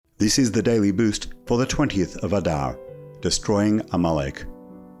This is the daily boost for the 20th of Adar, destroying Amalek.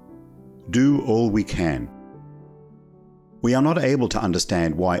 Do all we can. We are not able to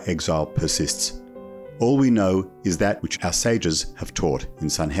understand why exile persists. All we know is that which our sages have taught in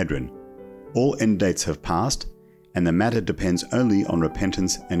Sanhedrin. All end dates have passed, and the matter depends only on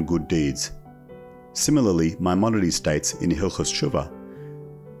repentance and good deeds. Similarly, Maimonides states in Hilchos Shuvah,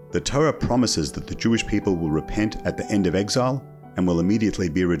 the Torah promises that the Jewish people will repent at the end of exile and will immediately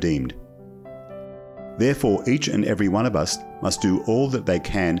be redeemed. Therefore, each and every one of us must do all that they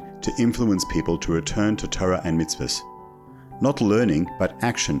can to influence people to return to Torah and mitzvahs. Not learning, but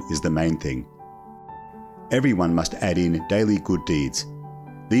action is the main thing. Everyone must add in daily good deeds.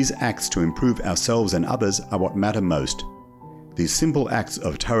 These acts to improve ourselves and others are what matter most. These simple acts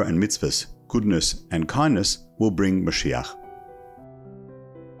of Torah and mitzvahs, goodness and kindness will bring Moshiach.